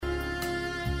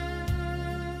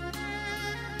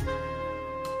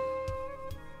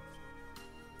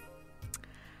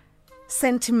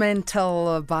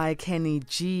Sentimental by Kenny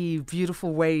G.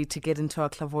 Beautiful way to get into our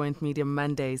Clairvoyant Medium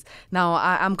Mondays. Now,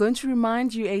 I'm going to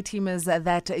remind you, A-teamers,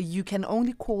 that you can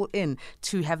only call in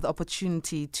to have the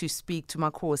opportunity to speak to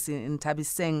Makhosi in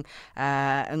Nthabiseng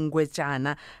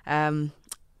Ngwetsana. I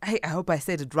hope I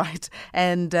said it right.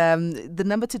 And the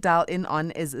number to dial in on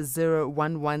is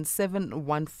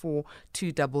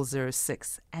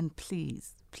 0117142006. And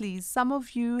please, some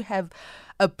of you have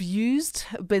abused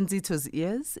Benzito's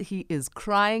ears. He is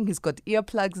crying. He's got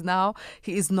earplugs now.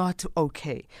 He is not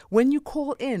okay. When you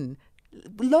call in,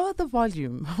 lower the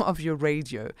volume of your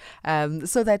radio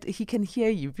so that he can hear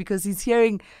you, because he's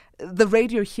hearing the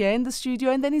radio here in the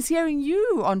studio and then he's hearing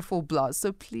you on full blast.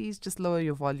 So please just lower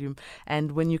your volume,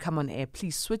 and when you come on air,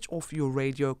 please switch off your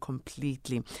radio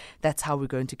completely. That's how we're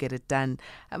going to get it done.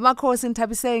 Makhosi and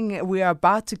Nthabiseng, we are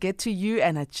about to get to you,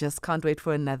 and I just can't wait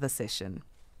for another session.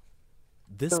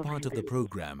 This part of the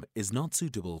program is not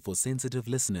suitable for sensitive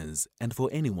listeners and for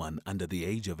anyone under the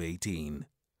age of 18.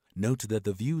 Note that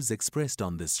the views expressed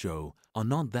on this show are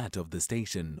not that of the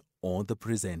station or the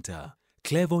presenter.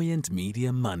 Clairvoyant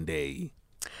Medium Monday.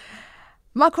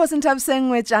 Makhosi Nthabiseng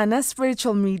Ngwetsana,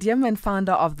 spiritual medium and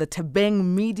founder of the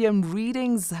Thebeng Medium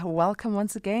Readings. Welcome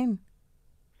once again.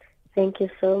 Thank you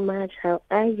so much. How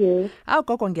are you?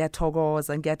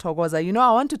 Ngiyathokoza. You know,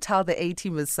 I want to tell the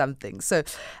A-teamers something. So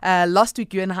last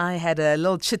week you and I had a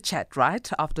little chit-chat, right,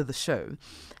 after the show.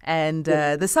 And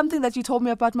there's something that you told me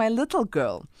about my little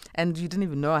girl. And you didn't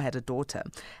even know I had a daughter.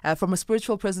 From a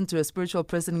spiritual person to a spiritual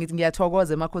person,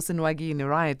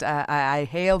 right? I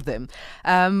hail them.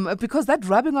 Because that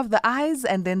rubbing of the eyes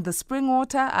and then the spring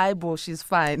water, she's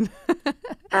fine.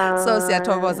 So,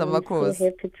 siyathokoza, Makhosi. I'm so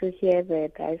happy to hear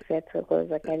that.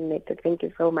 Thank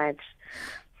you so much.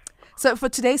 So for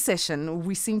today's session,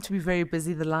 we seem to be very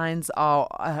busy. The lines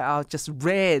are just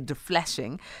red,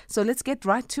 flashing. So let's get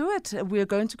right to it. We're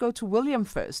going to go to William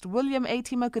first. William,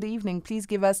 A-teamer, good evening. Please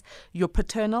give us your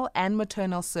paternal and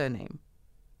maternal surname.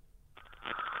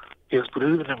 Yes, good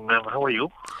evening, ma'am. How are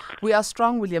you? We are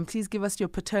strong, William. Please give us your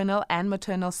paternal and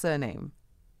maternal surname.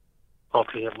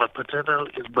 Okay, my paternal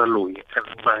is Balui and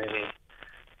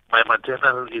my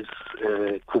maternal is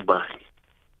Kubai.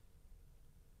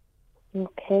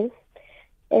 Okay.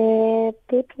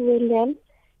 Good, William.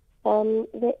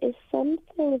 There is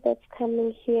something that's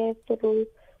coming here through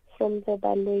from the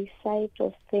Balui side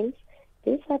of things.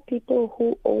 These are people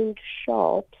who owned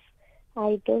shops.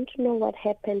 I don't know what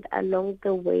happened along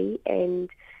the way, and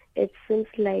it seems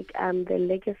like the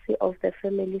legacy of the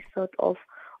family sort of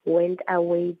went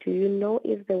away. Do you know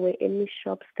if there were any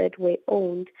shops that were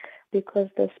owned? Because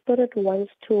the spirit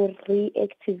wants to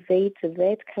reactivate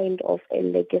that kind of a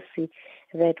legacy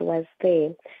that was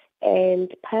there.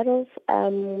 And part of,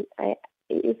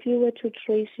 if you were to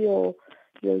trace your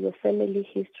family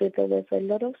history, there was a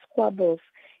lot of squabbles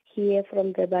here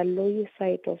from the Baloyi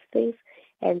side of things,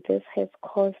 and this has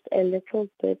caused a little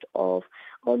bit of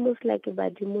almost like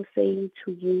Vadimu saying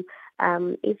to you,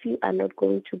 if you are not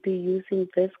going to be using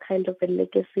this kind of a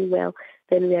legacy well,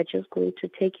 then we are just going to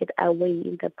take it away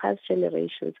in the past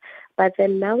generations. But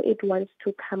then now it wants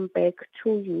to come back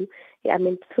to you,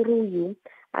 through you.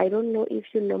 I don't know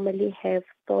if you normally have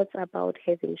thoughts about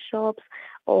having shops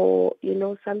or,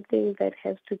 something that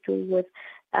has to do with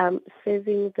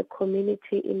serving the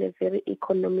community in a very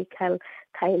economical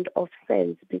kind of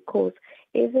sense, because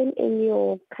even in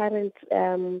your current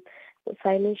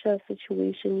financial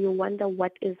situation, you wonder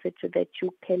what is it that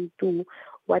you can do,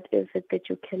 what is it that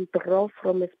you can draw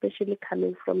from, especially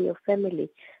coming from your family.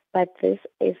 But this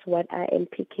is what I am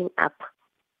picking up.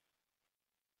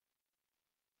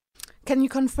 Can you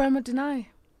confirm or deny?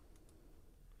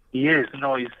 Yes,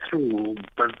 no, it's true,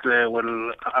 but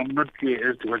I'm not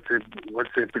clear as to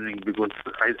what's happening, because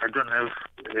I don't have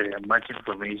much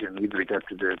information with regard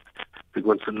to that,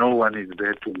 because no one is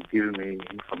there to give me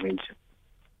information.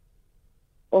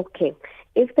 Okay.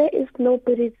 If there is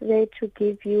nobody there to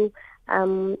give you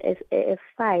a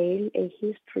file, a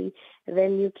history,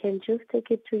 then you can just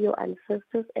take it to your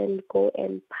ancestors and go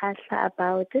and pasha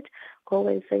about it, go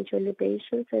and send your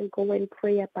libations and go and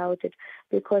pray about it,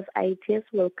 because ideas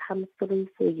will come through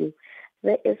for you.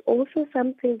 There is also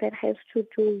something that has to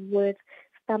do with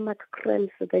stomach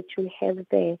cramps that you have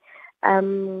there.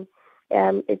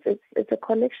 It's a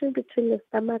connection between the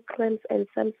stomach cramps and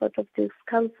some sort of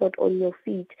discomfort on your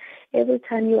feet. Every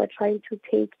time you are trying to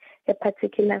take a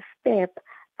particular step,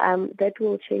 that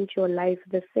will change your life.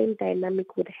 The same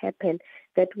dynamic would happen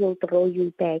that will draw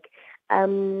you back.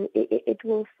 It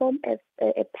will form a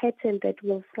pattern that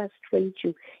will frustrate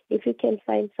you. If you can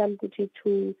find somebody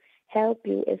to help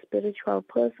you, a spiritual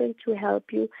person to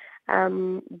help you,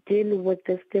 deal with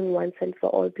this thing once and for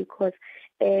all, because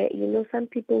some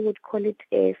people would call it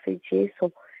a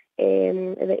sujeso.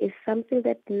 There is something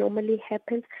that normally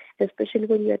happens, especially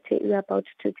when you're about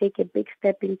to take a big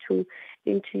step into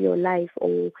your life,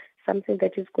 or something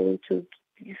that is going to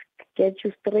get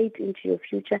you straight into your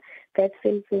future. That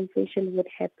same sensation would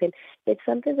happen. It's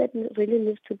something that really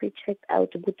needs to be checked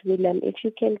out, but William, if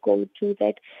you can go do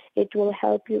that, it will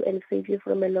help you and save you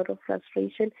from a lot of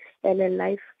frustration and a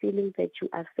life feeling that you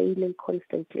are failing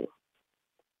constantly.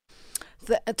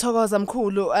 Thokoza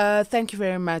Mkhulu, thank you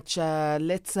very much.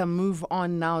 Let's move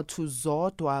on now to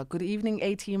Zodwa. Good evening,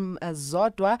 A-Team.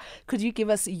 Zodwa, could you give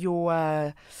us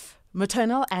your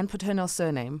maternal and paternal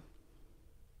surname?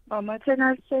 My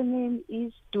maternal surname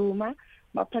is Duma.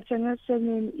 My paternal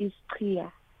surname is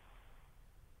Priya.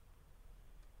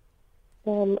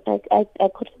 I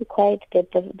couldn't quite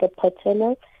get the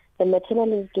paternal. The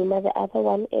maternal is Duma. The other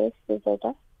one is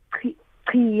Zodwa?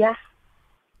 Priya.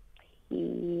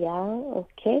 Yeah,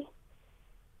 okay.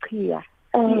 Priya.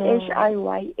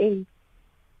 P-H-I-Y-A.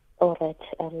 All right.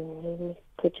 Let me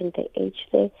put in the H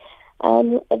there.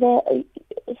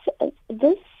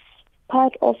 This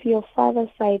part of your father's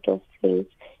side of things,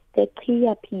 the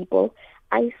Priya people,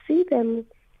 I see them,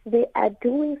 they are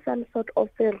doing some sort of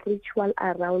a ritual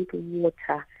around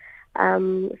water.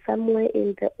 Somewhere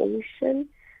in the ocean,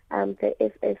 there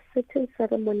is a certain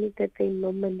ceremony that they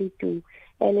normally do.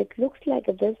 And it looks like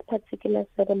this particular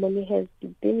ceremony has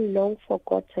been long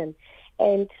forgotten.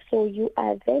 And so you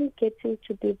are then getting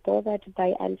to be bothered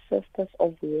by ancestors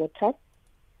of water.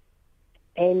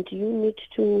 And you need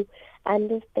to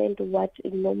understand what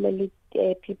normally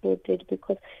people did,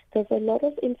 because there's a lot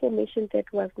of information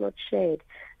that was not shared.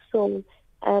 So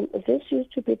this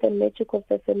used to be the magic of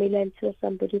the family until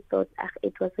somebody thought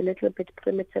it was a little bit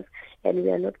primitive and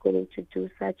we are not going to do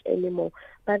such anymore.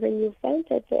 But when you find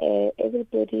that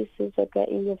everybody is in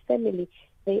your family,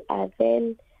 they are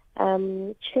then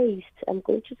chased, I'm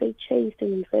going to say chased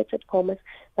in inverted commas,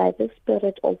 by the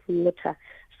spirit of water.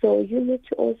 So you need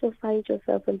to also find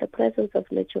yourself in the presence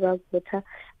of natural water,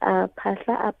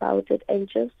 phahla about it, and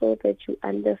just so that you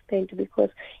understand, because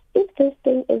if this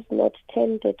thing is not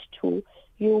tended to,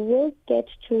 you will get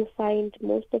to find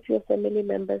most of your family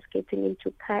members getting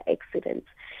into car accidents.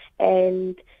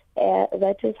 And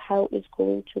that is how it's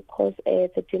going to cause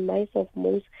the demise of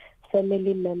most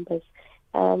family members.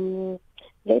 The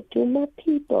Duma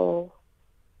people.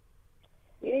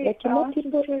 The Duma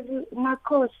people,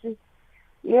 Makosi.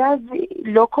 Yazi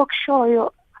lokho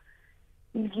kushoyo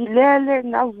ngilele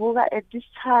ngavuka at this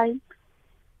time,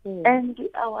 and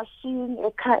I was seeing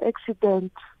a car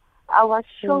accident. I was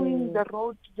showing the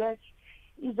road that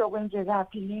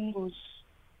izokwenzekaphi ingozi.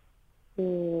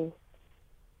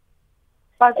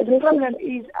 But the problem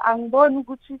is angiboni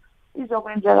ukuthi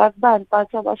izokwenzeka kubani,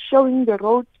 but I was showing the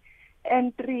road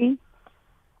N3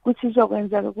 ukuthi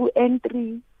izokwenzeka ku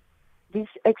N3 this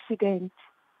accident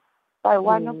by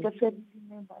one of the family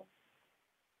members.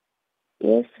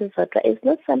 Yes, Sisota. It's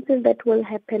not something that will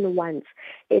happen once.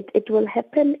 It will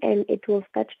happen, and it will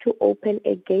start to open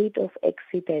a gate of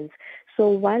accidents. So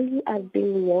while you are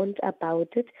being warned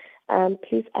about it,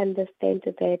 please understand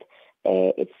that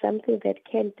it's something that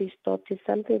can be stopped. It's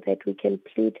something that we can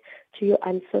plead to your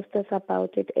ancestors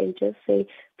about it and just say,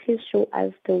 please show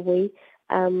us the way.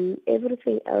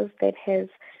 Everything else that has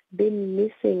been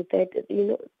missing, that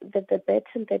that the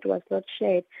baton that was not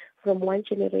shared from one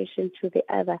generation to the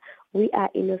other, we are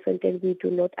innocent and we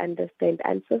do not understand.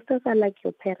 Ancestors are like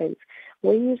your parents.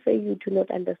 When you say you do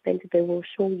not understand, they will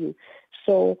show you.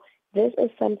 So this is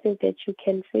something that you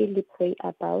can really pray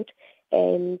about,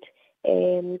 and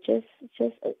just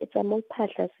it's a more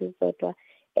phahla.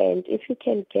 And if you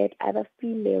can get other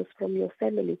females from your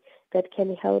family that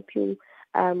can help you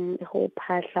hold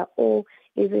phahla, or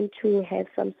even to have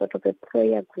some sort of a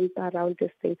prayer group around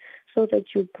this thing, so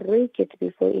that you break it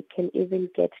before it can even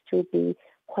get to be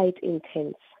quite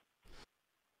intense.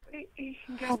 Thank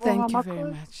you very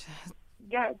much.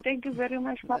 Yeah, thank you very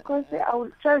much, because I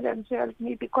will tell them to help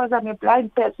me, because I'm a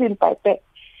blind person by birth.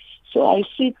 So I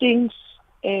see things,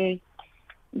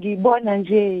 ngibona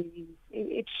nje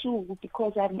ebusuku,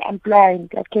 because I'm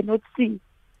blind. I cannot see.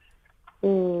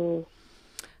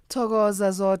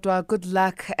 Thokoza Zodwa, good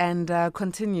luck, and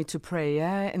continue to pray.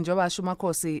 Yeah, njoba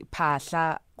shumakosi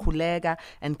phahla khuleka,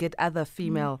 and get other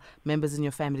female members in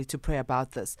your family to pray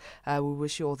about this. We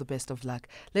wish you all the best of luck.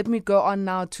 Let me go on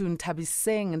now to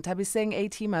Nthabiseng. Nthabiseng,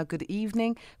 A-Team, good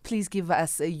evening. Please give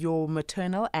us your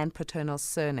maternal and paternal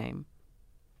surname.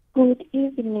 Good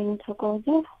evening,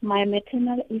 Thokoza. My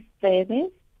maternal is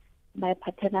Thebeng. My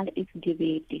paternal is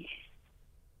Dibedi.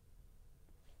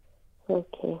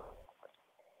 Okay.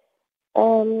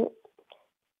 Um,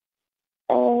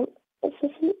 um,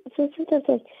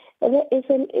 there is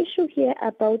an issue here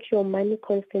about your money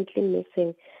constantly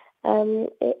missing.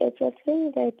 It's a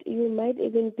thing that you might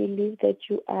even believe that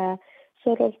you are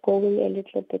sort of going a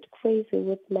little bit crazy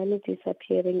with money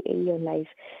disappearing in your life.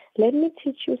 Let me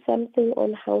teach you something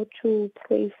on how to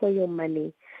pray for your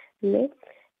money. Ne?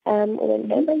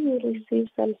 Whenever you receive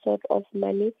some sort of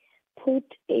money, put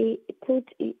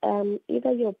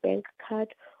either your bank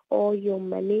card or your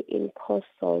money in coarse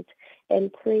salt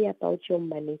and pray about your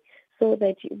money. So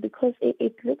that because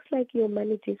it looks like your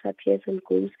money disappears and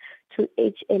goes to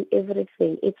each and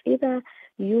everything. It's either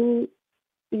you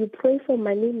pray for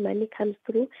money, money comes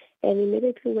through, and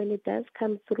immediately when it does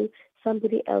come through,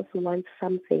 somebody else wants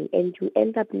something, and you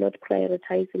end up not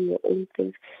prioritizing your own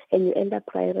things, and you end up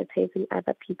prioritizing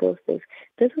other people's things.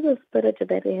 This is a spirit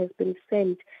that has been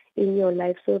sent in your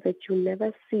life so that you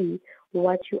never see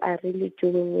what you are really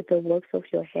doing with the works of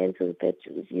your hands, so that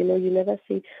you never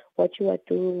see what you are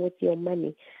doing with your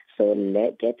money. So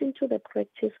get into the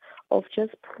practice of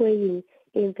just praying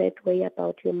in that way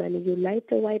about your money. You light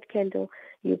the white candle,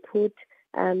 you put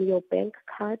your bank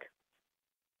card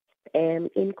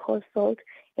in coarse salt,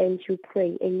 and you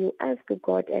pray and you ask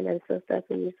God and ancestors,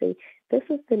 and you say, "This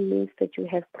is the means that you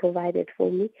have provided for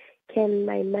me. Can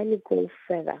my money go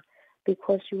further?"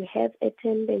 Because you have a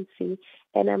tendency,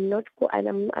 and I'm not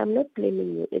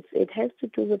blaming you. It has to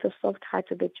do with the soft heart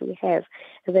that you have,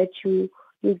 that you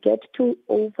get to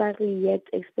overreact,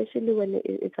 especially when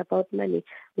it's about money.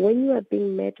 When you are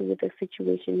being met with a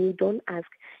situation, you don't ask,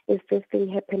 is this thing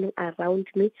happening around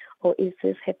me or is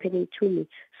this happening to me?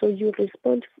 So you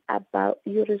respond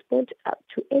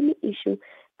to any issue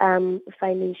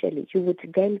financially. You would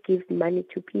then give money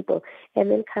to people and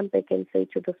then come back and say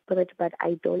to the spirit, but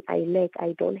I lack,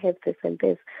 I don't have this and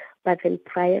this. But then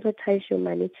prioritize your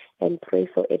money and pray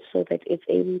for it so that it's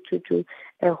able to do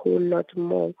a whole lot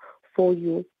more for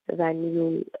you than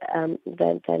you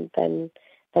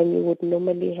would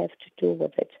normally have to do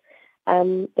with it.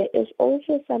 There is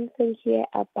also something here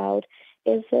about,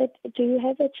 do you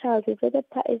have a child?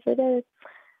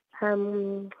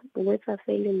 Words are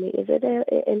failing me. Is it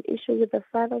an issue with the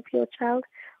father of your child?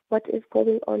 What is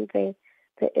going on there?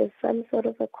 There is some sort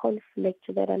of a conflict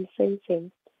that I'm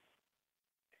sensing.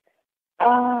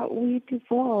 We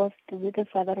divorced with the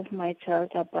father of my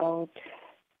child about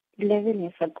 11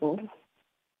 years ago.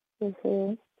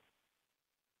 Mm-hmm.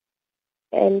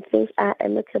 And things are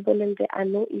amicable and there are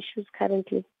no issues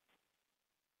currently.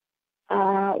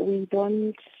 We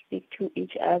don't speak to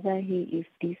each other. He is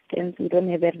distant. We don't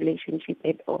have a relationship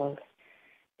at all.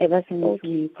 Ever since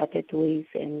we parted ways,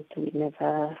 and we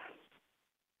never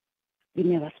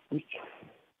speak.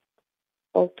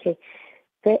 Okay.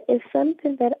 There is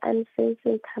something that I'm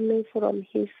sensing coming from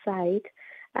his side,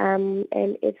 and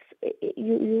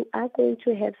you are going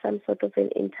to have some sort of an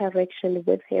interaction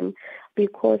with him,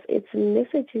 because it's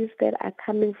messages that are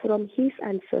coming from his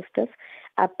ancestors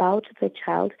about the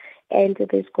child, and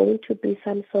there's going to be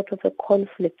some sort of a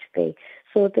conflict there.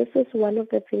 So this is one of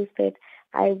the things that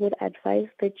I would advise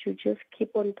that you just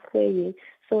keep on praying,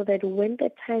 so that when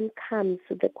the time comes,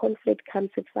 the conflict comes,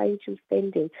 it finds you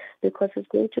standing, because it's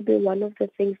going to be one of the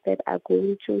things that are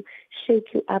going to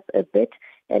shake you up a bit.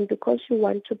 And because you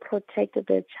want to protect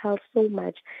the child so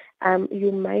much,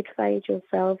 you might find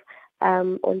yourself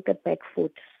on the back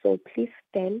foot. So please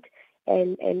stand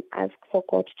and ask for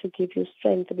God to give you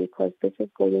strength, because this is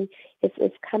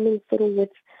it's coming through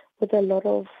with a lot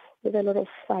of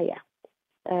fire.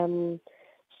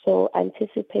 So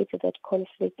anticipate that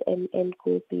conflict and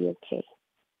will be okay.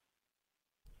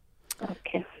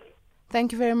 Okay.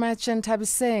 Thank you very much,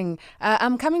 Nthabiseng.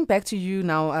 I'm coming back to you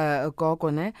now,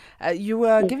 Gogone. You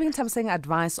were giving Nthabiseng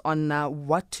advice on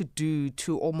what to do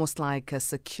to almost like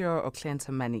secure or cleanse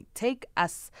her money. Take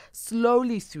us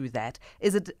slowly through that.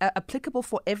 Is it applicable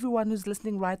for everyone who's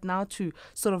listening right now to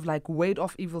sort of like ward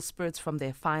off evil spirits from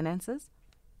their finances?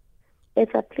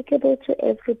 It's applicable to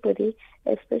everybody,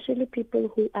 especially people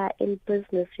who are in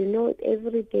business.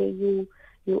 Every day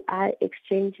you are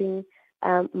exchanging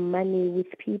money with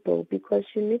people, because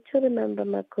you need to remember,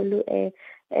 Makosi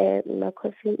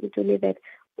Ntuli, that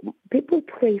people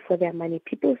pray for their money.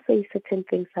 People say certain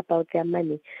things about their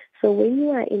money. So when you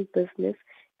are in business,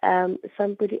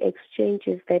 somebody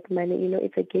exchanges that money.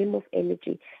 It's a game of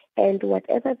energy. And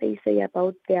whatever they say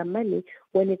about their money,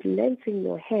 when it lands in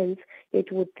your hands, it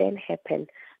would then happen.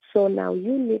 So now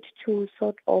you need to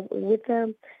sort of, with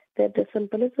the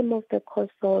symbolism of the coarse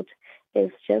salt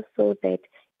is just so that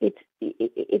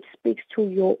it speaks to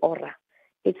your aura.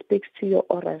 it speaks to your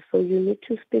aura. So you need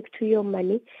to speak to your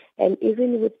money. And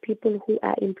even with people who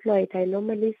are employed, I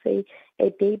normally say a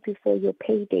day before your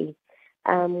payday,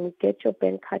 get your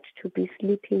bank card to be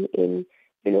sleeping in,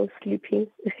 sleeping,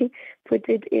 put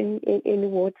it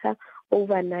in water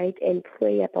overnight and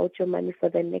pray about your money for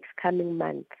the next coming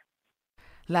month.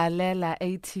 Lalela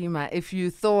Atima, if you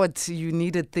thought you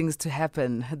needed things to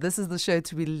happen, this is the show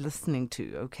to be listening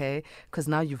to, okay? Because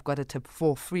now you've got a tip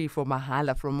for free for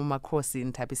Mahala from Umakosi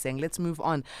in Nthabiseng. Let's move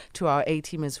on to our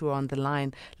A-teamers who are on the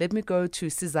line. Let me go to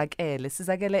Sizakele.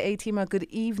 Sizakele A-teamer, good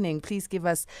evening. Please give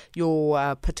us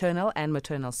your paternal and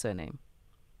maternal surname.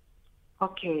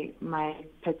 Okay, my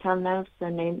paternal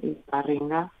surname is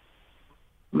Baringa.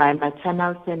 My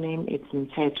maternal surname is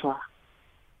Mtetwa.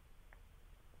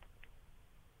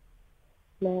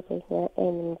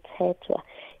 And Tetwa.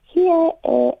 Here,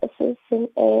 there's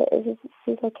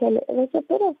a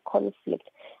bit of conflict.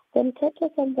 The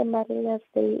Tetwas and the Marinas,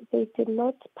 they did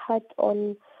not part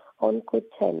on good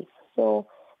terms. So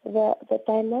the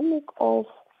dynamic of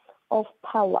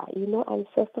power,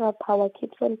 ancestral power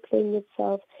keeps on playing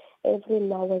itself every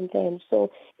now and then. So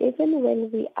even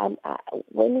when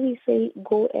we say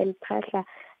go and pasla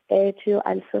to your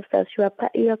ancestors, you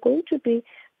are going to be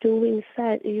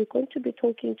you're going to be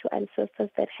talking to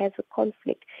ancestors that has a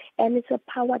conflict, and it's a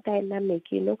power dynamic.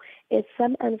 It's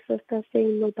some ancestors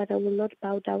saying no, but I will not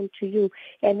bow down to you,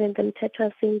 and then the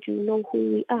Mtetwas saying, do you know who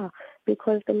we are?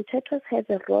 Because the Mtetwas has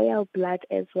a royal blood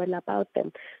as well about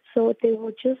them, so they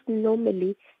will just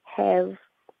normally have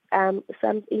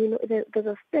some. There's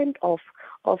a standoff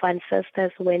of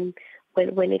ancestors when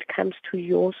it comes to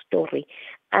your story.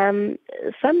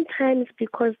 Sometimes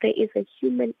because there is a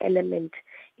human element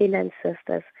in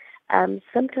ancestors,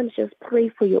 sometimes just pray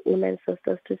for your own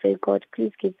ancestors to say, God,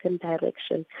 please give them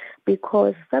direction,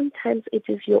 because sometimes it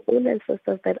is your own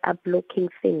ancestors that are blocking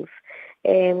things.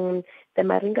 The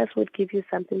Maringas would give you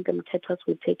something, the Mtetwas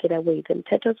would take it away. The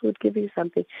Mtetwas would give you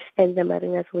something, and the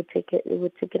Maringas would take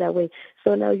it away.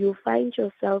 So now you find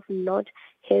yourself not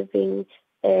having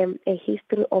a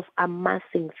history of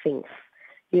amassing things.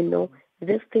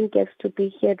 This thing gets to be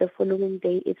here, the following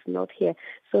day it's not here.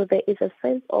 So there is a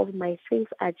sense of my things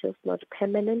are just not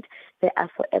permanent, they are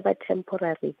forever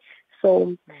temporary.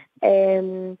 So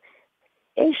and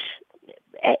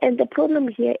the problem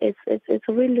here is it's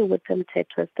really with them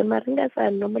Tetras. The Maringas are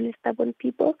normally stubborn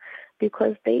people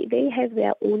because they have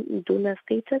their own donor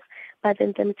status, but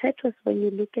in the Tetras, when you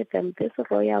look at them, this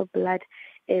royal blood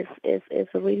is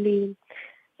really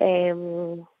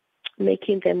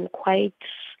making them quite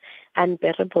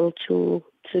unbearable to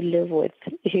live with,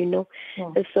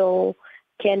 Yeah. So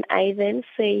can I then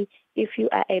say, if you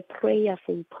are a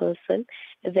prayerful person,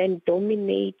 then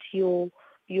dominate your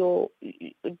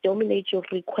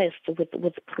request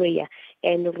with prayer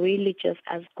and really just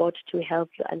ask God to help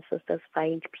your ancestors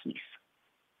find peace.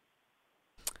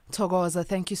 Togoza,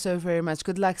 thank you so very much.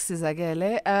 Good luck,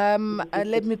 Sizakele.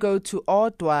 Let me go to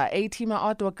Odwa. A-teamer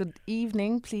Odwa, good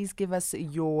evening. Please give us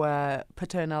your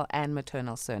paternal and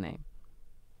maternal surname.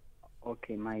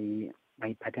 Okay, my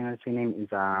paternal surname is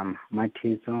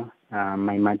Matiso.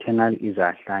 My maternal is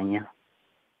Hlanya.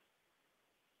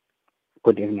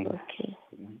 Good evening. Okay.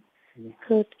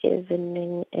 Good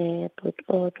evening, good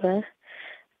Odwa.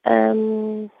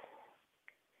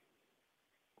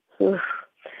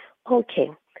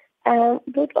 Okay.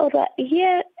 But Odwa,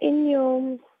 here in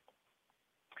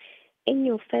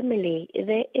your family,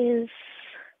 there is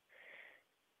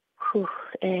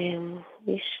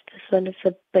this one is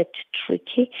a bit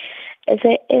tricky.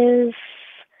 There is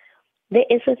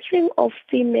a string of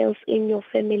females in your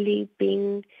family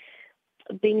being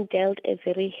dealt a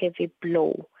very heavy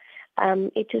blow.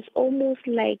 It is almost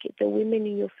like the women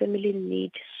in your family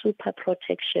need super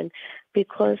protection,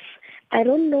 because I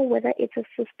don't know whether it's a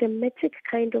systematic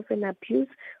kind of an abuse,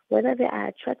 whether they are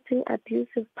attracting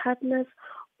abusive partners,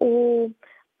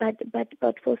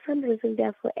 but for some reason they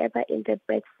are forever in the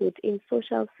back foot in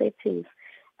social settings.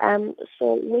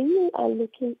 So when you are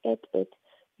looking at it,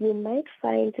 you might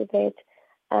find that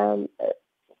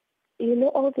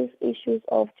all these issues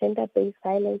of gender-based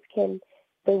violence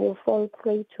they will fall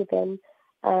prey to them.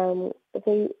 So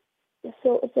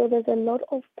there's a lot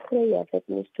of prayer that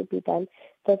needs to be done.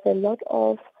 There's a lot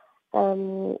of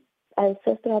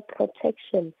ancestral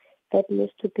protection that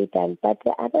needs to be done. But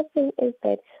the other thing is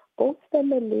that both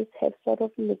families have sort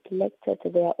of neglected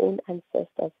their own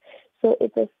ancestors. So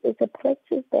it's a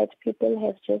practice that people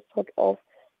have just sort of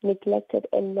neglected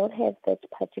and not have that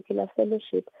particular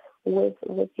fellowship with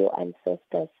your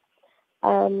ancestors.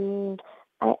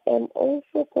 I am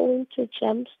also going to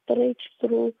jump straight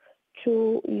through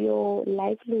to your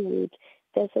livelihood.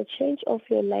 there's a change of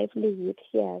your livelihood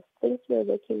here. Things were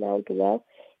working out well,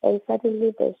 and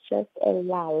suddenly there's just a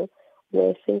lull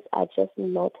where things are just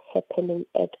not happening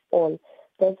at all.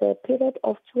 There's a period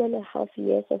of 2.5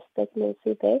 years of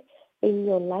stagnancy there in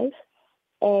your life,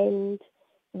 and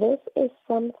this is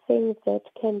something that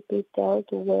can be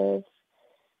dealt with.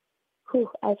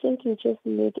 I think you just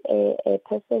need a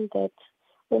person that,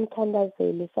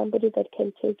 somebody that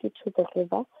can take you to the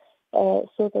river,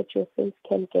 so that your things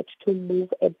can get to move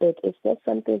a bit. It's not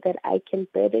something that I can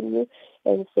burden you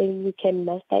and say you can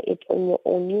master it on your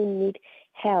own. You need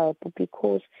help,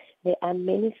 because there are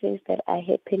many things that are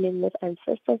happening with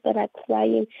ancestors that are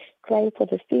crying for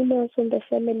the females in the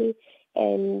family,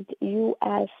 and you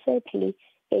are certainly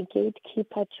a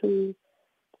gatekeeper to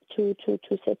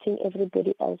setting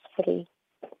everybody else free.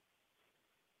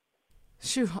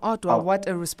 Shoo, Odwa, what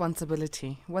a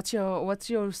responsibility. What's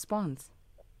your response?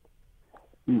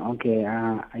 Okay,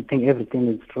 I think everything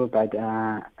is true, but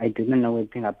I didn't know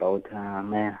anything about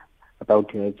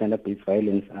gender-based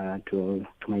violence to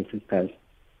my sisters.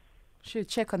 Shoo,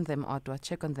 check on them, Odwa.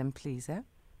 Check on them, please, eh?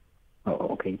 Oh,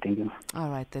 okay, thank you. All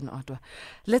right then, Odwa.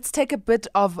 Let's take a bit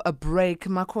of a break.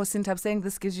 Nthabiseng saying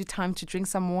this gives you time to drink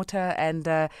some water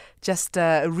and just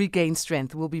regain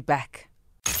strength. We'll be back.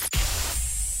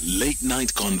 Late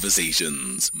Night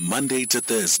Conversations, Monday to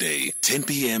Thursday, 10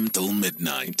 p.m. till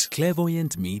midnight.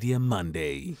 Clairvoyant Medium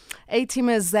Monday.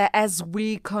 A-teamers, as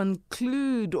we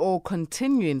conclude or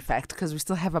continue, in fact, because we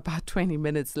still have about 20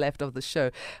 minutes left of the show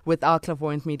with our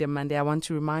Clairvoyant Medium Monday, I want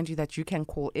to remind you that you can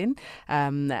call in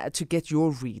to get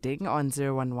your reading on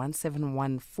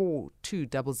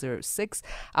 011-714-2006.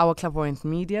 Our Clairvoyant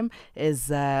Medium is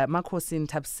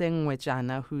Nthabiseng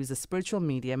Ngwetsana, who is a spiritual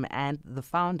medium and the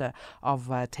founder of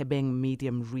Thebeng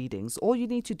Medium Readings. All you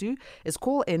need to do is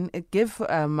call in, give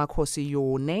Makhosi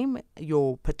your name,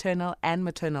 your paternal and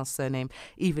maternal surname,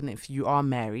 even if you are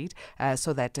married,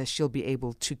 so that she'll be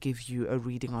able to give you a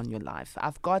reading on your life.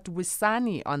 I've got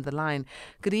Wisani on the line.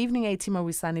 Good evening, Atima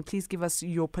Wisani. Please give us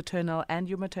your paternal and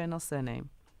your maternal surname.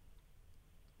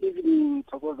 Evening,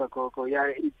 Tokoza Koko. Yeah,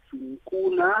 it's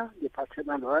Nkuna, the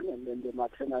paternal one, and then the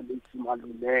maternal is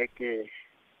Maluleke.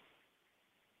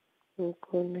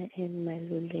 Nkuna and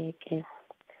Maluleke.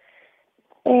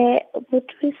 But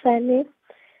Wisani,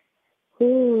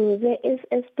 there is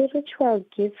a spiritual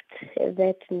gift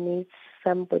that needs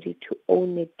somebody to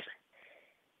own it.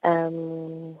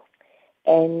 And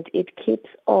it keeps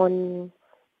on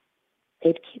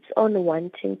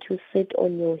wanting to sit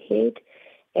on your head,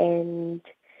 and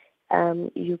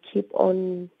you keep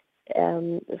on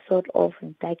sort of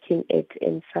ducking it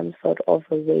in some sort of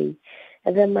a way.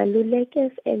 The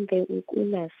Malulekes and the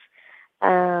Nkunas,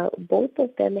 both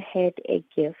of them had a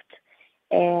gift,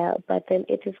 but then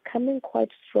it is coming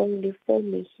quite strongly for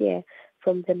me here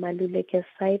from the Maluleke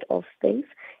side of things,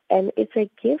 and it's a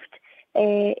gift.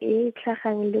 You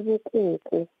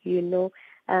know,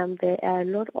 there are a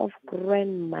lot of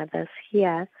grandmothers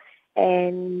here,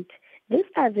 and these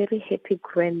are very happy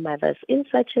grandmothers in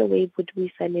such a way, would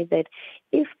we say that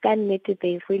if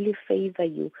they really favor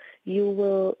you, you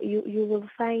will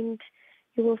find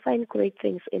great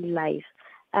things in life.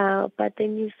 But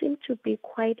then you seem to be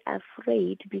quite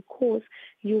afraid because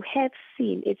you have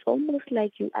seen, it's almost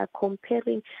like you are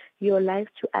comparing your life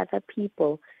to other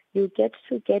people. You get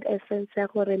a sense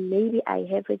of, maybe I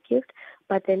have a gift,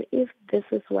 but then if this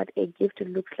is what a gift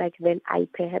looks like, then I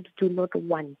perhaps do not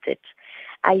want it.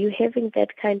 Are you having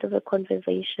that kind of a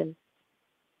conversation?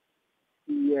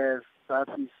 Yes, that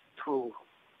is true.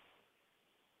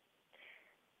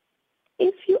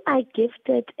 If you are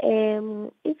gifted,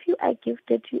 you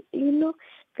know,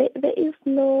 there is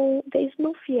no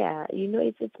fear. You know,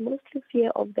 it's mostly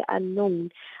fear of the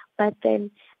unknown. But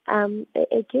then a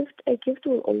gift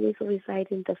will always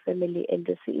reside in the family, and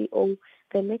the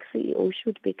next CEO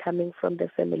should be coming from the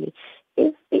family.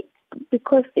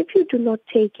 Because if you do not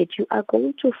take it, you are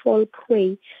going to fall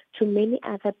prey to many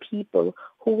other people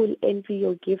who will envy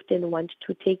your gift and want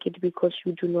to take it because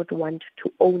you do not want to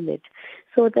own it.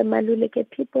 So the Maluleke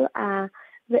people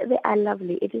they are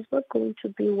lovely. It is not going to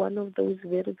be one of those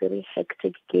very, very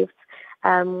hectic gifts.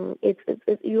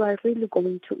 You are really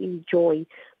going to enjoy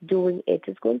doing it.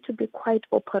 It's going to be quite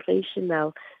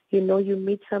operational. You know, you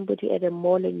meet somebody at a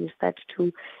mall and the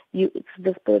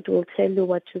spirit will tell you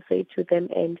what to say to them,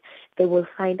 and they will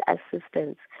find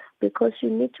assistance. Because you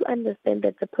need to understand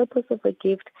that the purpose of a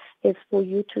gift is for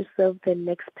you to serve the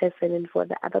next person and for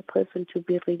the other person to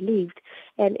be relieved.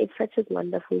 And it's such a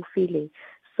wonderful feeling.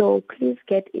 So please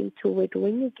get into it.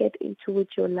 When you get into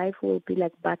it, your life will be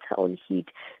like butter on heat.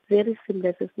 Very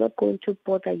seamless. It's not going to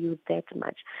bother you that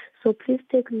much. So please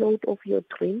take note of your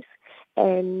dreams.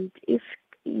 And if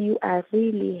you are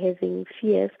really having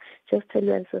fears, just tell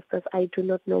your ancestors, I do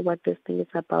not know what this thing is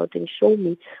about, and show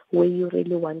me where you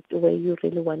really want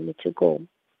me to go.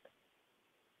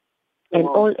 And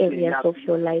all areas of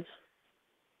your life.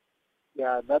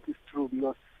 Yeah, that is true,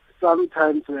 because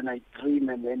sometimes when I dream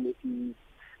and then it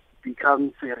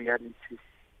becomes a reality.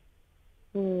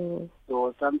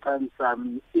 So sometimes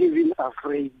I'm even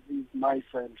afraid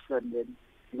myself, and then,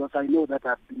 because I know that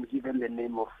I've been given the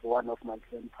name of one of my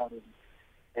grandparents,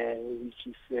 which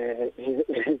is a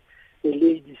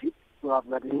lady. So I've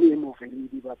got the name of a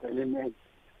lady, but a man.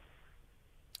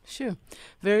 Sure.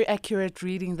 Very accurate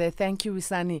reading there. Thank you,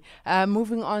 Wisani.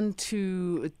 Moving on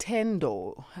to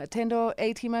Tendo. Tendo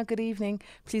Atima, good evening.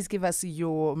 Please give us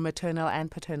your maternal and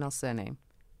paternal surname.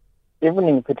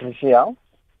 Evening, Patricia.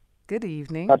 Good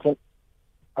evening.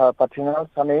 Paternal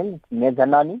surname,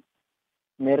 Nezanani.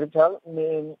 Marital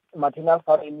name, maternal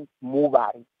surname,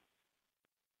 Mubari.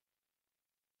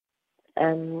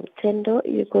 Tendo,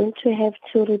 you're going to have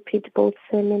to repeat both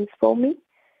surnames for me.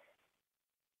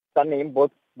 Surname,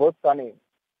 both surnames.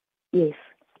 Yes.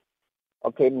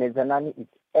 Okay, Nezanani is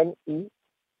Nezanani.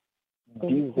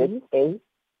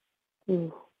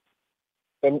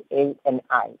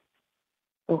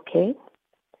 Okay.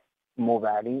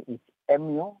 Mubari is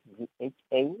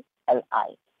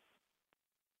Mughali.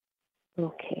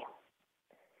 Okay.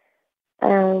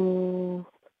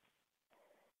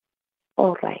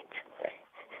 All right.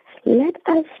 Let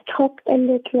us talk a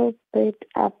little bit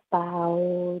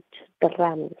about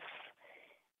drums.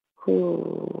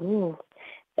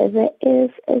 There is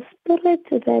a spirit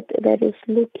that is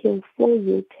looking for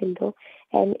you, Tendo,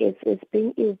 and it's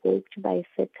being evoked by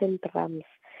certain drums.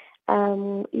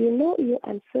 Your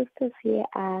ancestors here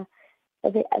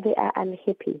they are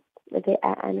unhappy. They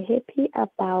are unhappy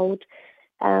about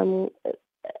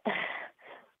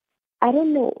I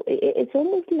don't know. It's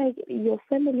almost like your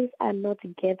families are not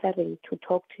gathering to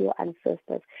talk to your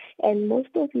ancestors. And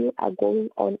most of you are going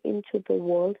on into the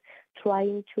world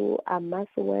trying to amass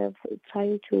wealth,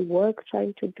 trying to work,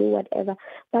 trying to do whatever.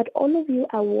 But all of you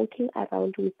are walking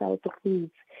around without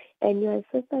roots. And your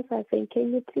ancestors are saying,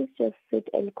 can you please just sit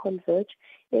and converge?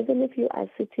 Even if you are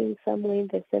sitting somewhere in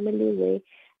the family where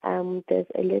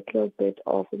there's a little bit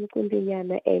of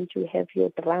Mkundinyana and you have your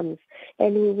drums,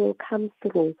 and we will come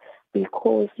through,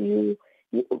 because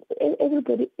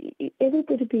everybody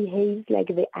behaves like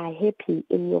they are happy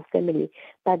in your family,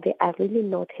 but they are really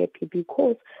not happy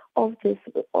because of this.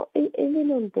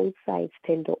 Even on both sides,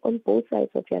 Tendo, on both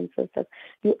sides of your ancestors,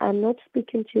 you are not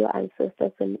speaking to your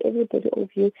ancestors, and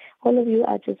all of you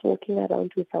are just walking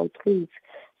around without roots.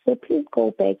 So please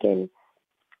go back and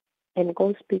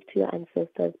go speak to your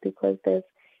ancestors, because there's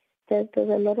a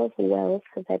lot of wealth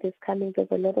that is coming.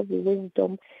 There's a lot of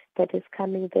wisdom that is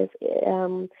coming. There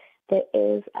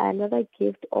is another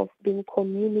gift of being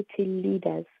community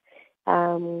leaders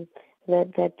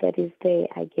that is there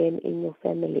again in your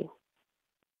family.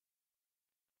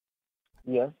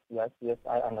 Yes,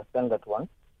 I understand that one.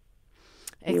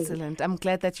 Excellent. I'm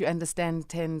glad that you understand,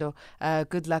 Tendo.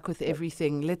 Good luck with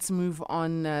everything. Let's move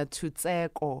on to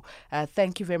Tseko.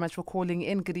 Thank you very much for calling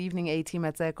in. Good evening, A-Team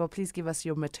Tseko. Please give us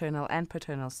your maternal and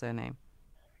paternal surname.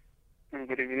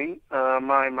 Good evening.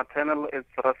 My maternal is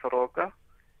Rasoroka,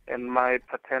 and my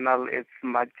paternal is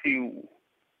Matiu.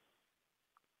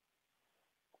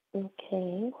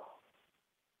 Okay.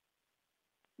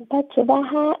 But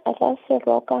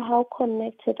Rasoroka, how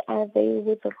connected are they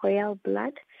with royal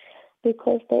blood?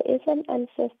 Because there is an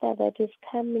ancestor that is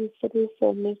coming through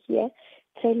for me here,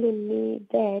 telling me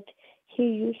that he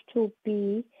used to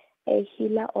be a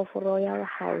healer of royal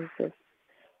houses.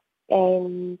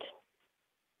 And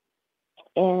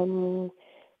you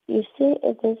see,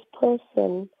 this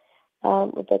person,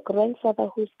 the grandfather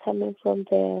who's coming from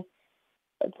the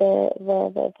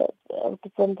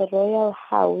royal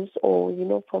house,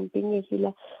 or from being a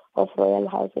healer of royal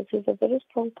houses, is a very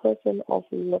strong person of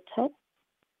water.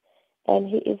 And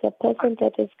he is a person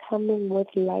that is coming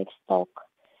with livestock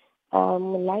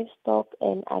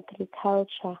and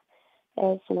agriculture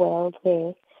as well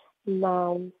there.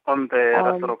 Now, on the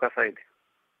Rasoroka side?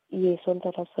 Yes, on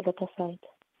the Rasoroka side.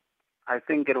 I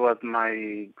think it was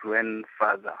my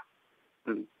grandfather,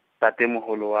 Tate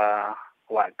Moholo wa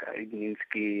Waka,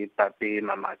 Igninski, Pape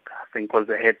Mamaka. I think was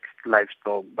the head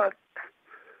livestock, but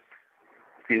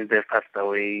since they passed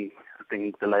away, I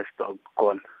think the livestock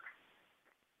gone.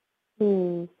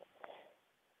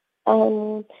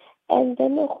 And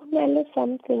then there's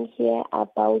something here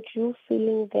about you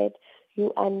feeling that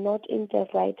you are not in the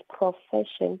right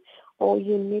profession, or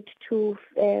you need to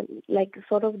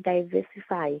sort of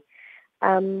diversify.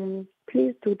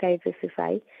 Please do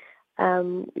diversify.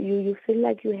 You feel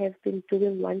like you have been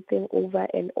doing one thing over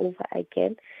and over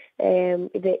again.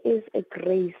 There is a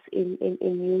grace in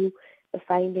you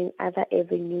finding other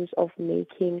avenues of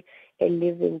making a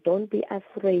living. Don't be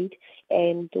afraid.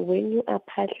 And when you are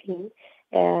paddling,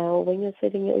 when you're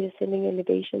sending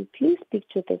elevation, please speak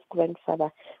to this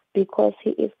grandfather, because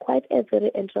he is quite a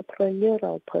very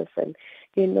entrepreneurial person.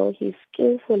 You know, he's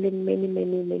skillful in many,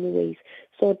 many, many ways.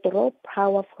 So draw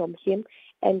power from him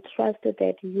and trust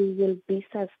that you will be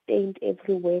sustained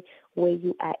everywhere where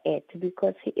you are at,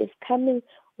 because he is coming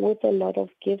with a lot of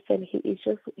gifts, and he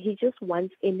just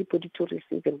wants anybody to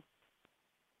receive him.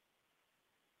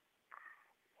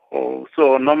 Oh,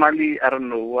 so normally, I don't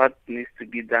know what needs to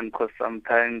be done, because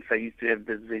sometimes I used to have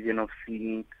this vision of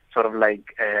seeing sort of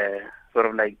like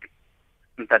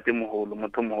Ntate Moholo,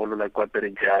 Motho Moholo, like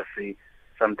Kwapere Jase.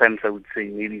 Sometimes I would say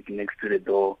maybe it's next to the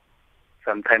door.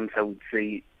 Sometimes I would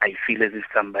say I feel as if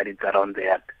somebody's around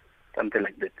there, something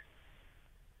like that.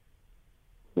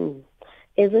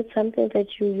 Is it something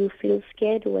that you feel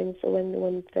scared when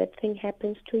that thing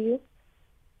happens to you?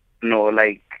 No,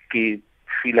 like I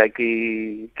feel like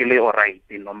I alright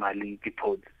normally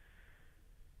pose.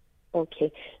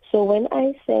 Okay. So when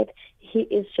I said he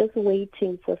is just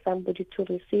waiting for somebody to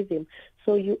receive him,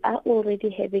 so you are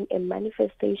already having a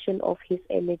manifestation of his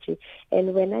energy.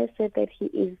 And when I said that he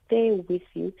is there with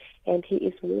you and he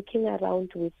is walking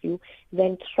around with you,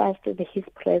 then trust his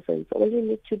presence. All you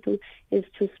need to do is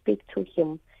to speak to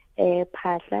him,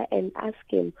 Pastor, and ask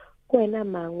him,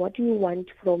 what do you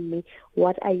want from me?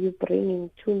 What are you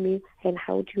bringing to me? And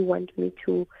how do you want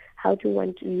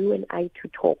you and I to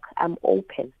talk? I'm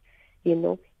open,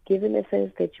 given a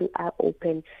sense that you are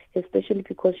open, especially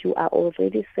because you are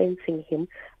already sensing him,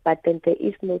 but then there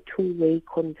is no two-way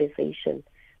conversation.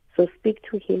 So speak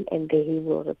to him and then he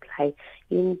will reply.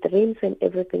 In dreams and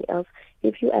everything else,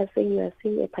 if you are saying you are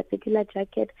seeing a particular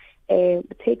jacket,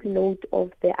 take note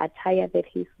of the attire that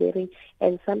he's wearing,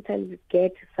 and sometimes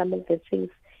get some of the things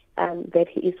that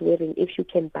he is wearing if you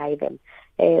can buy them.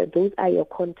 Those are your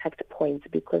contact points,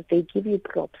 because they give you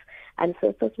props.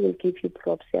 Ancestors will give you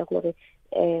props.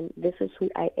 This is who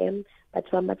I am,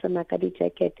 but Makadi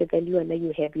jacket, then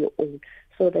you have your own,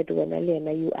 so that when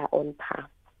you are on par.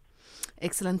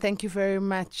 Excellent. Thank you very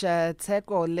much,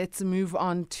 Teko. Let's move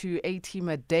on to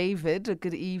A-Teamer David.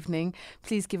 Good evening.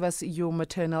 Please give us your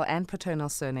maternal and paternal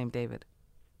surname, David.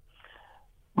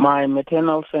 My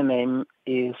maternal surname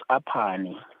is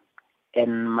Apani,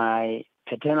 and my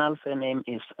paternal surname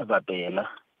is Babela.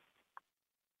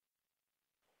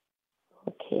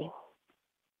 Okay.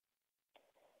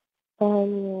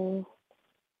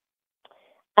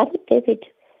 David,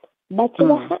 but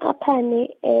apane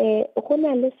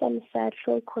some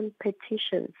social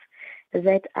competitions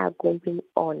that are going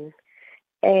on,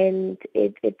 and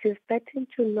it is starting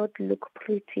to not look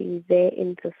pretty there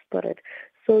in the spirit.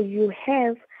 So you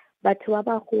have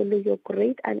your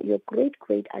great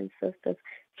ancestors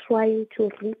trying to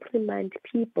reprimand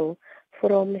people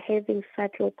from having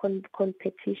subtle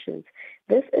competitions.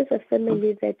 This is a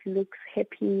family that looks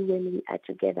happy when we are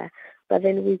together, but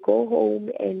then we go home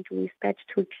and we start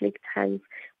to click tongues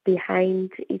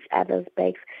behind each other's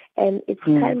backs. And it's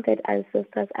time that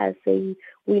ancestors are saying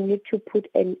we need to put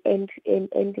an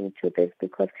ending to this,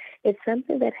 because it's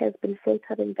something that has been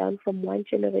filtering down from one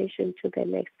generation to the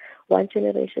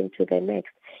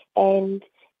next. And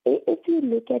if you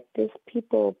look at these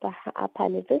people,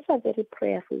 these are very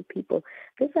prayerful people.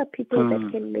 These are people that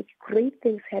can make great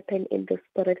things happen in the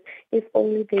spirit if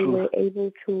only they were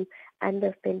able to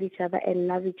understand each other and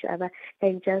love each other,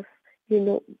 and just,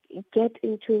 get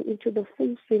into the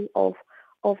full swing of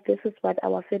this is what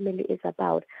our family is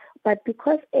about. But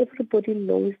because everybody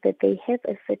knows that they have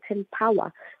a certain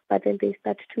power, but then they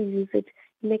start to use it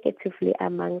negatively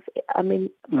against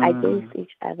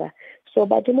each other. So,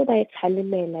 but by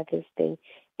Chalimela this thing,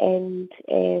 and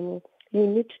you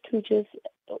need to just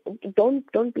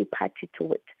don't be party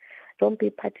to it. Don't be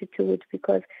party to it,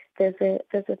 because there's a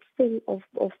thing of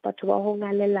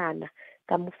Patuahongalelana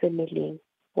kamu family.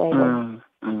 Yes.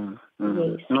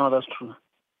 No, that's true.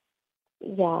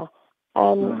 Yeah.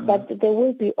 But there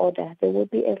will be order. There will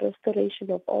be a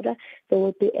restoration of order. There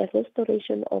will be a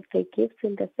restoration of the gifts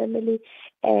in the family.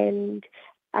 And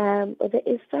there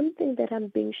is something that I'm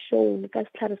being shown. In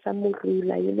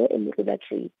Murula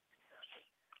tree.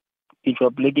 If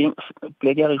you're playing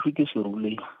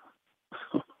Suruli.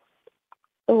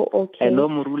 Oh, okay. I know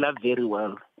Murula very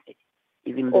well.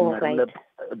 even the Marula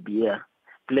beer.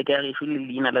 Plekare shuli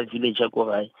lina la village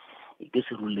akorai.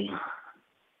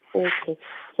 Okay,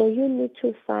 so you need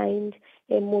to find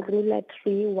a morula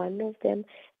tree, one of them,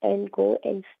 and go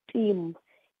and steam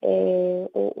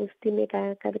or steam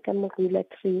ka morula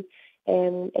tree,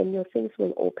 and your things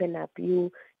will open up.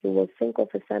 You will think of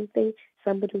something,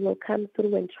 somebody will come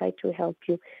through and try to help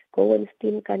you. Go and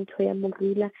steam kantoya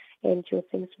morula, and your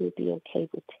things will be okay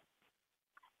with it.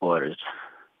 All right.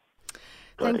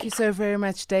 Thank you so very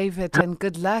much, David, and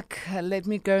good luck. Let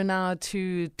me go now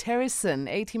to Terrison.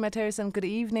 Atima Terrison, good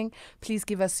evening. Please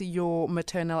give us your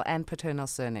maternal and paternal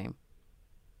surname.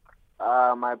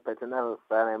 My paternal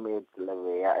surname is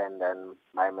Levia, and then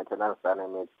my maternal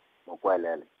surname is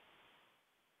Mokwelele.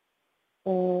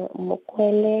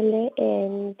 Mokwelele,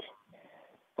 and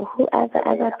who are the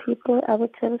other people, our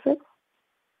Terrison?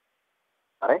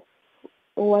 Sorry?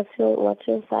 What's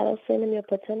your father's surname, your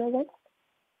paternal one?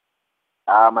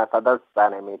 My father's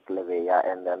surname is Levia,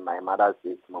 and then my mother's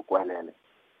is Mokwelele.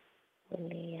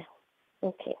 Yeah.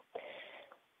 Okay.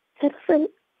 Jackson,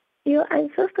 your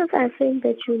ancestors are saying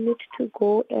that you need to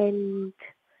go and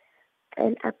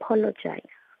apologize.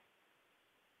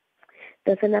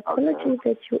 There's an apology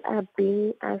that you are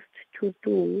being asked to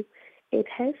do. It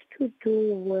has to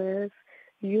do with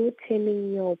you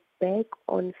turning your back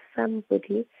on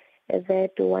somebody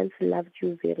that once loved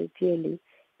you very dearly.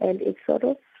 And it's sort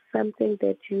of something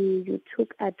that you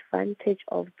took advantage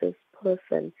of this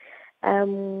person.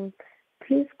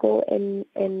 Please go and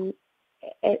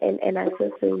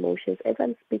assess your emotions. As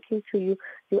I'm speaking to you,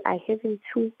 you are having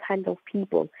two kind of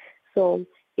people. So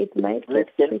it might please,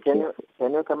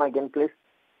 can you come again, please?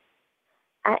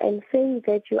 I am saying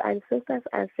that your ancestors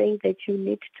are saying that you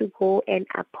need to go and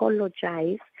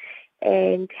apologize,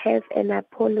 and have an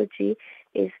apology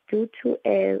is due to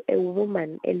a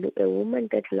woman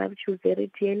that loved you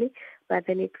very dearly, but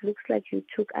then it looks like you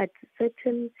took a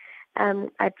certain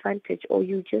advantage, or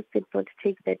you just did not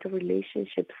take that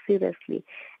relationship seriously.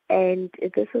 And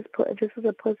this is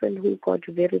a person who got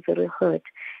very, very hurt,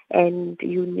 and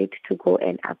you need to go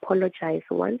and apologize.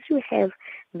 Once you have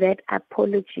that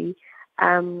apology,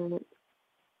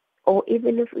 or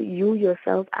even if you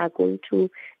yourself are going to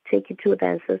take it to the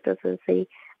ancestors and say,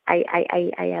 I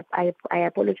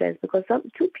apologize, because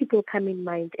two people come in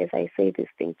mind as I say this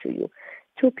thing to you.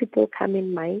 Two people come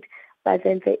in mind, but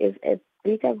then there is a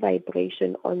bigger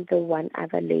vibration on the one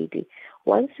other lady.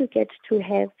 Once you get to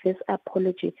have this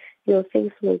apology, your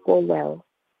things will go well.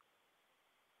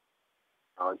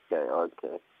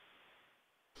 Okay.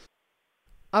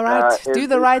 All right, do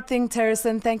the right thing,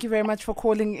 Terrison. Thank you very much for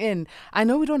calling in. I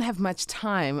know we don't have much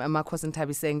time, Makos and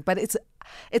Nthabiseng, but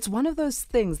it's one of those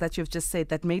things that you've just said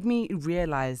that made me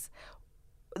realize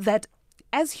that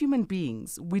as human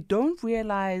beings, we don't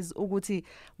realize, Uguti,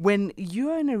 when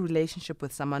you're in a relationship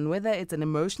with someone, whether it's an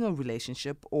emotional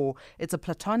relationship or it's a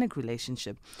platonic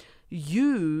relationship,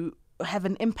 you have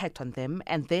an impact on them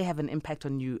and they have an impact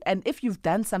on you. And if you've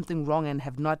done something wrong and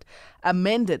have not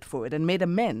amended for it and made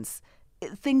amends,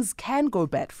 things can go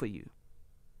bad for you.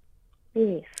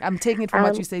 Yes. I'm taking it from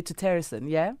what you say to Terrison,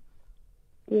 yeah?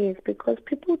 Yes, because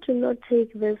people do not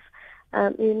take this,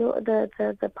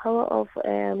 the power of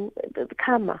the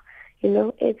karma.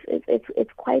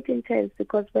 It's quite intense,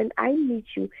 because when I meet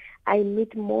you, I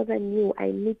meet more than you.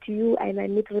 I meet you and I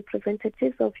meet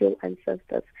representatives of your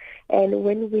ancestors. And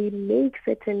when we make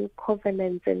certain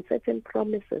covenants and certain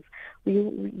promises,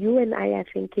 you and I are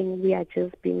thinking we are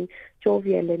just being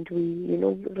jovial and we,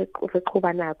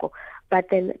 but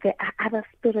then there are other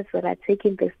spirits that are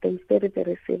taking these things very,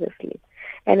 very seriously.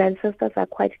 And ancestors are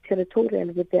quite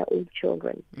territorial with their own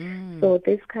children. So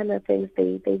these kind of things,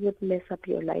 they would mess up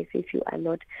your life if you are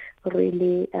not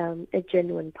really a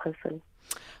genuine person.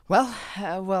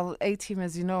 Well, A-Team,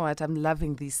 as you know what, I'm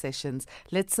loving these sessions.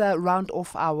 Let's round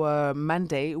off our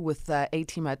Monday with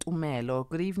A-Team at Tumelo.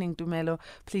 Good evening, Tumelo.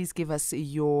 Please give us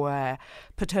your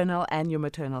paternal and your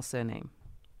maternal surname.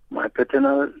 My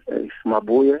paternal is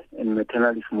Mabuye and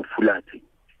maternal is Mufulati.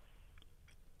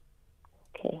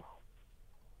 Okay.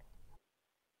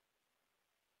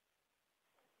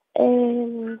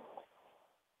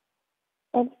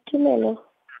 Tumelo.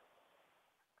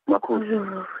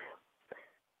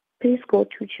 Please go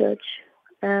to church.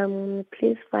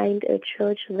 Please find a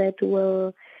church that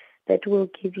will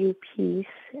give you peace.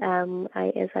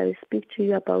 As I speak to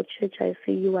you about church, I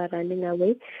see you are running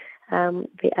away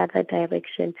the other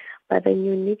direction. But then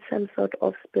you need some sort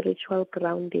of spiritual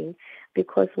grounding,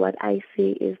 because what I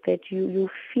see is that you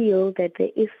feel that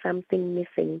there is something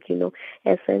missing,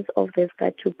 a sense of there's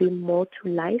got to be more to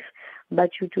life, but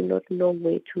you do not know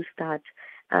where to start.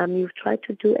 You've tried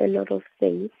to do a lot of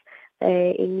things,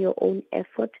 in your own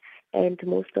effort, and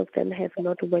most of them have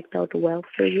not worked out well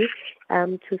for you,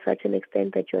 to such an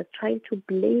extent that you are trying to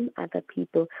blame other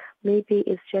people. Maybe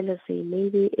it's jealousy,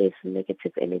 maybe it's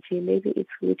negative energy, maybe it's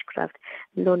witchcraft.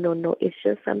 No. It's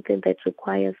just something that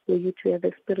requires for you to have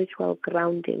a spiritual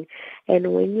grounding.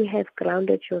 And when you have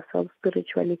grounded yourself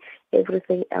spiritually,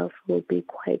 everything else will be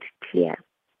quite clear.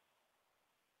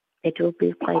 It will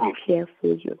be quite clear for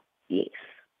you. Yes.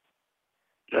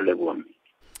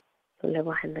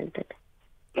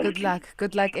 Good luck,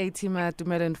 Atima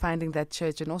Dumelo, in finding that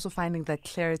church and also finding that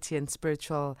clarity and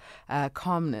spiritual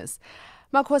calmness.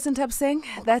 Nthabiseng,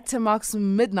 that marks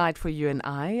midnight for you and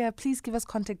I. Please give us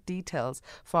contact details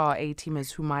for our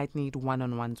A-teamers who might need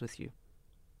one-on-ones with you.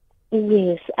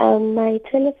 Yes, my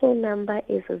telephone number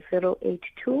is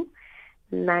 082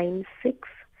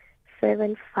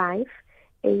 9675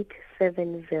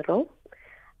 870.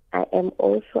 I am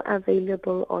also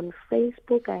available on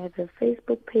Facebook. I have a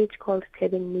Facebook page called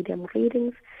Thebeng Medium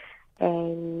Readings.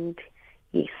 And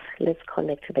yes, let's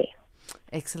connect there.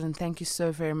 Excellent. Thank you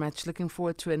so very much. Looking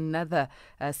forward to another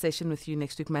session with you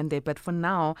next week, Monday. But for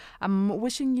now, I'm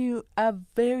wishing you a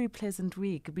very pleasant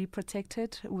week. Be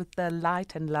protected with the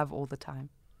light and love all the time.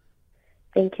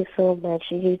 Thank you so much.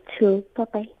 You too.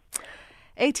 Bye-bye.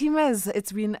 A-teamers,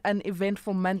 it's been an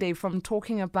eventful Monday, from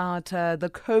talking about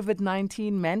the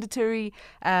COVID-19 mandatory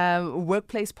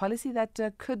workplace policy that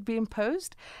could be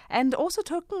imposed, and also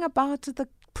talking about the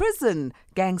prison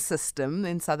gang system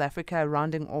in South Africa,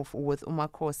 rounding off with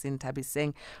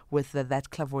Nthabiseng with that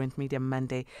Clairvoyant Medium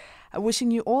Monday.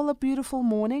 Wishing you all a beautiful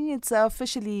morning. It's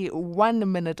officially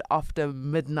 1 minute after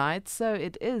midnight, so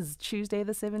it is Tuesday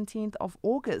the 17th of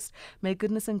August. May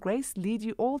goodness and grace lead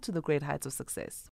you all to the great heights of success.